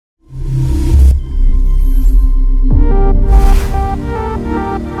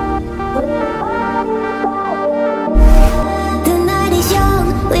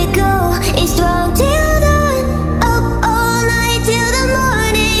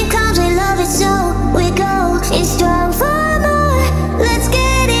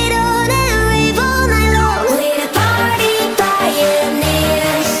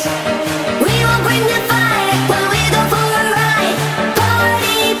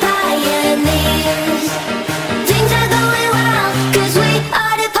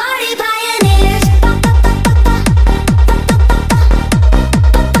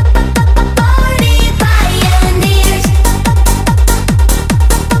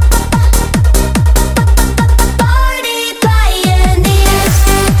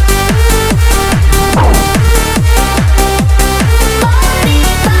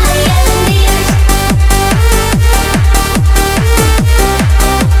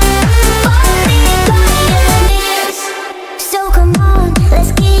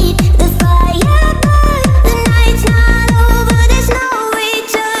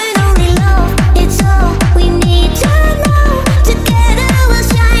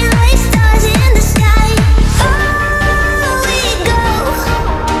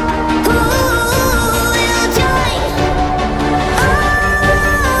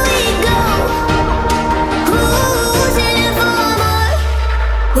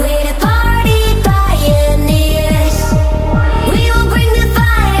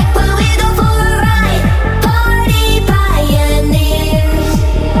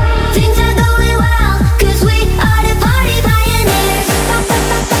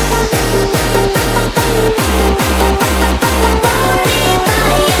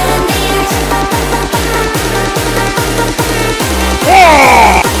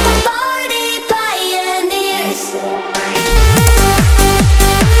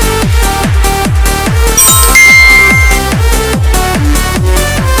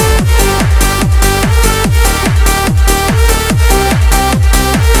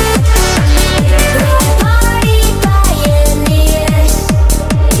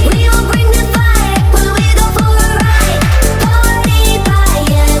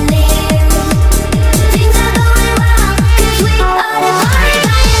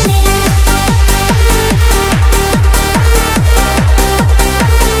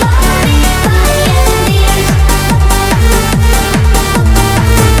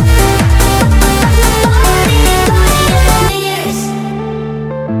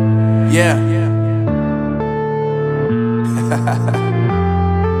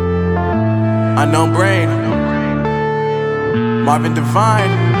Unknown Brain, Marvin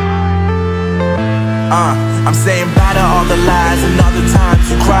Divine. I'm saying bye to all the lies and all the times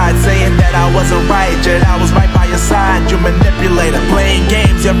you cried, saying that I wasn't right, yet I was right by your side. You manipulator, playing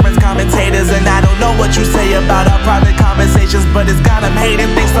games, your friends commentators, and I don't know what you say about our private conversations, but it's got them hating.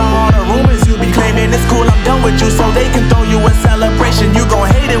 Thanks to all the rumors you be claiming. It's cool, I'm done with you, so they can throw you a celebration. You gon'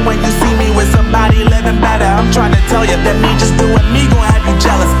 hate it when you see me with somebody living better. I'm trying to tell you that me just doing me gon' have you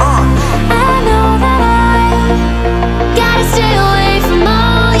jealous. I know that I gotta stay away from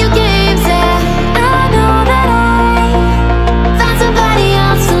all your games, yeah. I know that I found somebody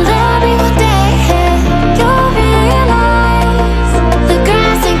else to love me one day, yeah. You'll realize the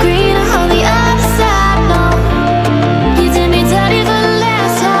grass ain't greener on the other side, no. You did me dirty for the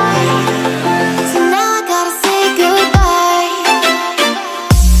last time, so now I gotta say goodbye.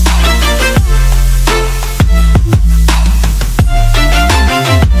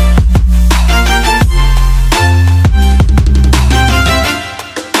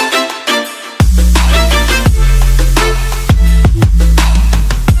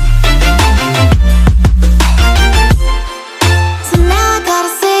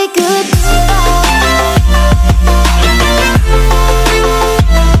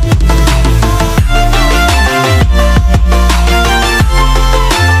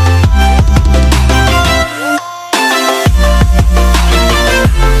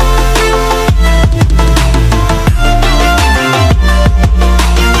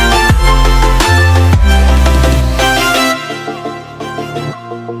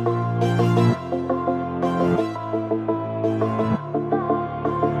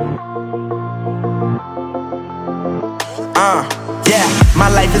 Yeah, my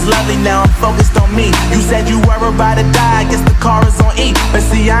life is lovely now, I'm focused on me. You said you were about to die, I guess the car is on E. But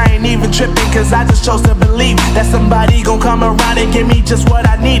see, I ain't even tripping, cause I just chose to believe that somebody gon' come around and give me just what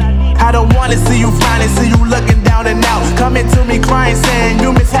I need. I don't wanna see you frowning, see you looking down and out, coming to me crying, saying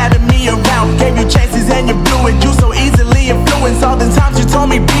you miss having me around. Gave you chances and you blew it, you so easily influenced. All the times you told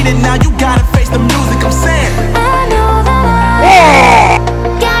me beat it, now you gotta face the music. I'm saying I know that I